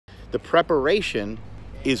The preparation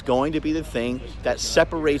is going to be the thing that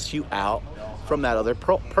separates you out from that other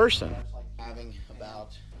person.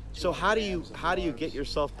 So how do you get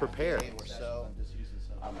yourself prepared?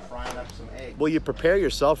 Well, you prepare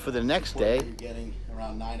yourself for the next day. You're getting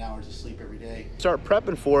around 9 hours of sleep every day. Start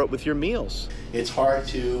prepping for it with your meals. It's hard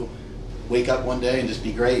to wake up one day and just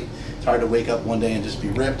be great. It's hard to wake up one day and just be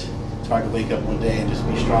ripped. It's hard to wake up one day and just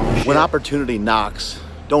be strong as shit. When opportunity knocks,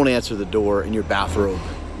 don't answer the door in your bathrobe.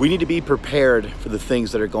 We need to be prepared for the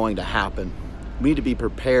things that are going to happen. We need to be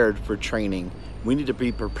prepared for training. We need to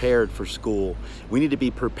be prepared for school. We need to be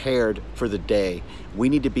prepared for the day. We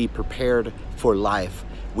need to be prepared for life.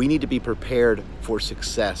 We need to be prepared for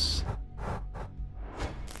success.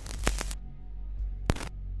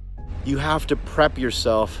 You have to prep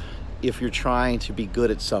yourself if you're trying to be good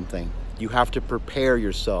at something. You have to prepare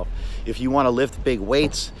yourself. If you want to lift big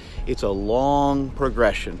weights, it's a long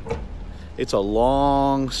progression. It's a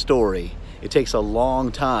long story. It takes a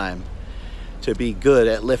long time to be good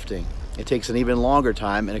at lifting. It takes an even longer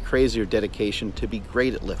time and a crazier dedication to be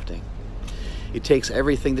great at lifting. It takes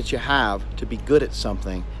everything that you have to be good at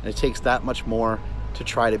something, and it takes that much more to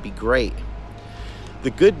try to be great.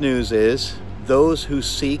 The good news is those who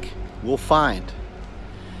seek will find,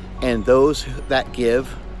 and those that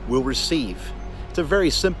give will receive. It's a very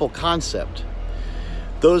simple concept.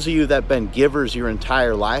 Those of you that have been givers your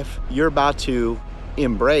entire life, you're about to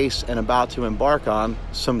embrace and about to embark on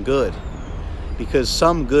some good, because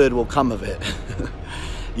some good will come of it.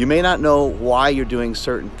 You may not know why you're doing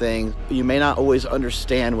certain things. You may not always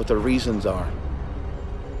understand what the reasons are.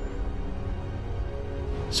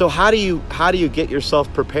 So how do you get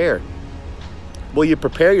yourself prepared? Well, you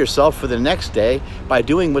prepare yourself for the next day by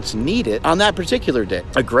doing what's needed on that particular day.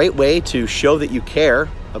 A great way to show that you care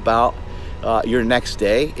about your next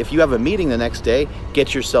day, if you have a meeting the next day,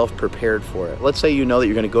 get yourself prepared for it. Let's say you know that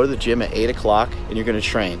you're going to go to the gym at 8 o'clock and you're going to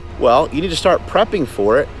train. Well, you need to start prepping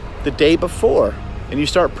for it the day before, and you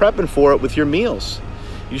start prepping for it with your meals.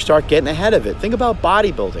 You start getting ahead of it. Think about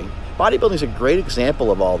bodybuilding. Bodybuilding is a great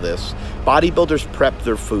example of all this. Bodybuilders prep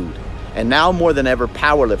their food. And now more than ever,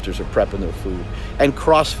 powerlifters are prepping their food. And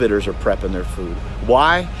CrossFitters are prepping their food.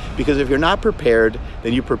 Why? Because if you're not prepared,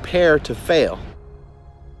 then you prepare to fail.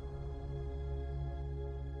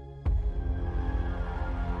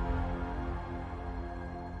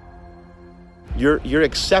 You're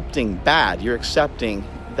accepting bad. You're accepting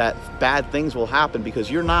that bad things will happen because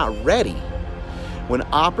you're not ready. When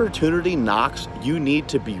opportunity knocks, you need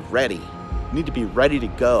to be ready. You need to be ready to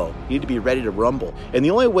go. You need to be ready to rumble. And the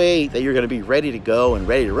only way that you're going to be ready to go and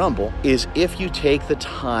ready to rumble is if you take the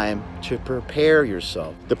time to prepare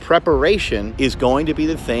yourself. The preparation is going to be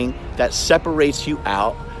the thing that separates you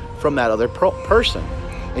out from that other person.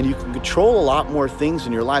 And you can control a lot more things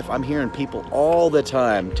in your life. I'm hearing people all the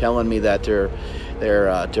time telling me that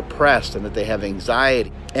they're depressed and that they have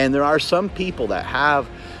anxiety. And there are some people that have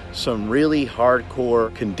some really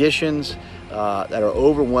hardcore conditions that are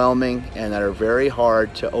overwhelming and that are very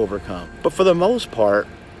hard to overcome. But for the most part,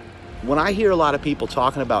 when I hear a lot of people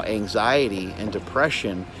talking about anxiety and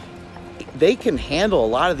depression, they can handle a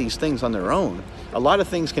lot of these things on their own. A lot of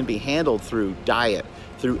things can be handled through diet,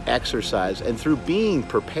 through exercise, and through being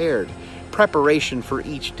prepared, preparation for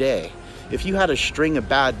each day. If you had a string of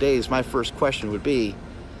bad days, my first question would be,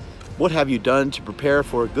 what have you done to prepare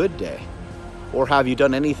for a good day? Or have you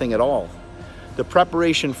done anything at all? The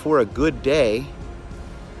preparation for a good day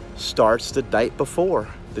starts the night before,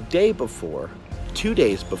 the day before, 2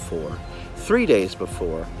 days before, 3 days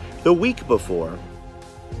before, the week before.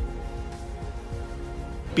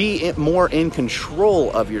 Be more in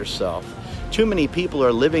control of yourself. Too many people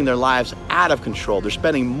are living their lives out of control. They're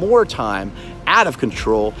spending more time out of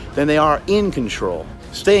control than they are in control.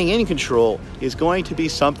 Staying in control is going to be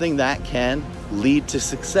something that can lead to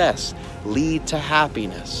success, lead to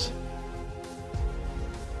happiness.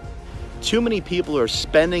 Too many people are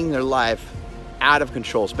spending their life out of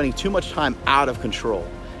control, spending too much time out of control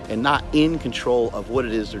and not in control of what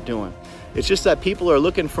it is they're doing. It's just that people are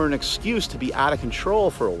looking for an excuse to be out of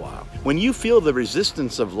control for a while. When you feel the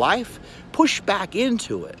resistance of life, push back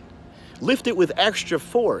into it. Lift it with extra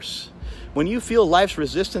force. When you feel life's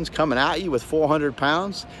resistance coming at you with 400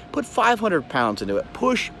 pounds, put 500 pounds into it.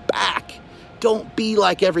 Push back. Don't be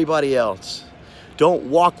like everybody else. Don't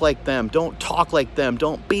walk like them. Don't talk like them.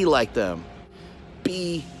 Don't be like them.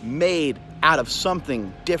 Be made out of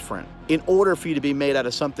something different. In order for you to be made out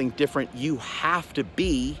of something different, you have to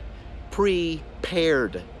be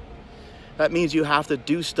prepared. That means you have to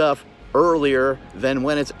do stuff earlier than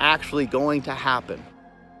when it's actually going to happen.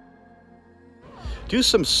 Do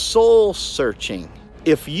some soul searching.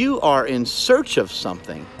 If you are in search of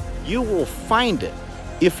something, you will find it.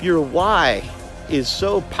 If your why is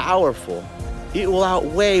so powerful, it will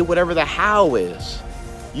outweigh whatever the how is.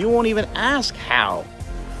 You won't even ask how.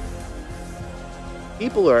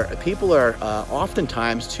 People are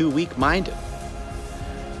oftentimes too weak-minded.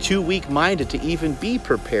 Too weak-minded to even be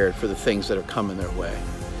prepared for the things that are coming their way.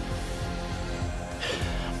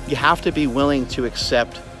 You have to be willing to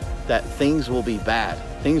accept that things will be bad.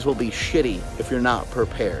 Things will be shitty if you're not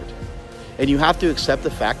prepared. And you have to accept the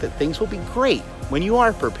fact that things will be great when you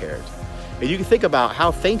are prepared. And you can think about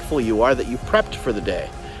how thankful you are that you prepped for the day,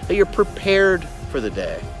 that you're prepared for the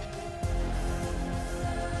day.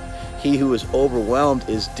 He who is overwhelmed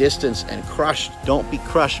is distanced and crushed. Don't be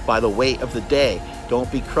crushed by the weight of the day.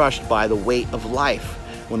 Don't be crushed by the weight of life.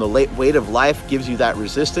 When the weight of life gives you that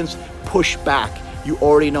resistance, push back. You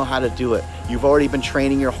already know how to do it. You've already been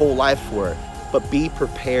training your whole life for it. But be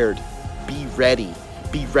prepared. Be ready.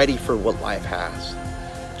 Be ready for what life has.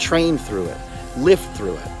 Train through it. Live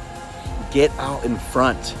through it. Get out in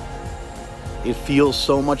front. It feels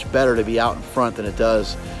so much better to be out in front than it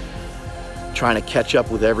does trying to catch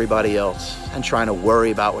up with everybody else and trying to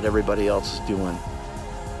worry about what everybody else is doing.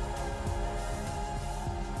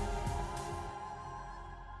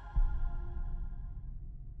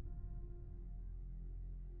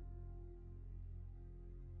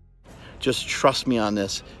 Just trust me on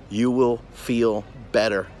this. You will feel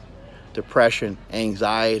better. Depression,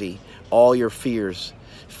 anxiety, all your fears.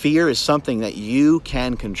 Fear is something that you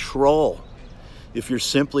can control if you're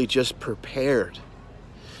simply just prepared.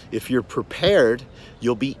 If you're prepared,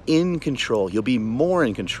 you'll be in control. You'll be more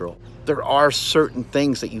in control. There are certain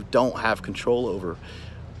things that you don't have control over,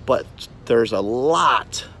 but there's a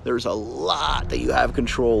lot that you have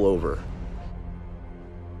control over.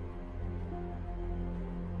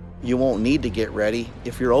 You won't need to get ready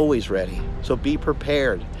if you're always ready. So be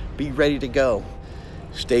prepared. Be ready to go.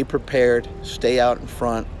 Stay prepared. Stay out in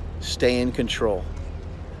front. Stay in control.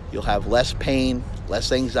 You'll have less pain,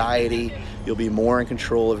 less anxiety. You'll be more in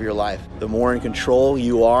control of your life. The more in control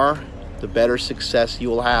you are, the better success you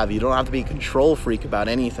will have. You don't have to be a control freak about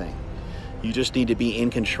anything. You just need to be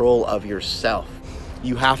in control of yourself.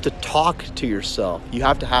 You have to talk to yourself. You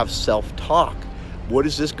have to have self-talk. What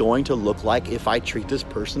is this going to look like if I treat this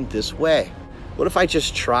person this way? What if I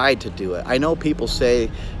just tried to do it? I know people say,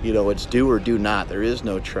 you know, it's do or do not. There is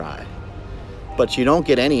no try. But you don't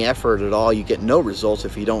get any effort at all. You get no results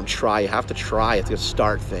if you don't try. You have to try to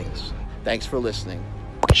start things. Thanks for listening.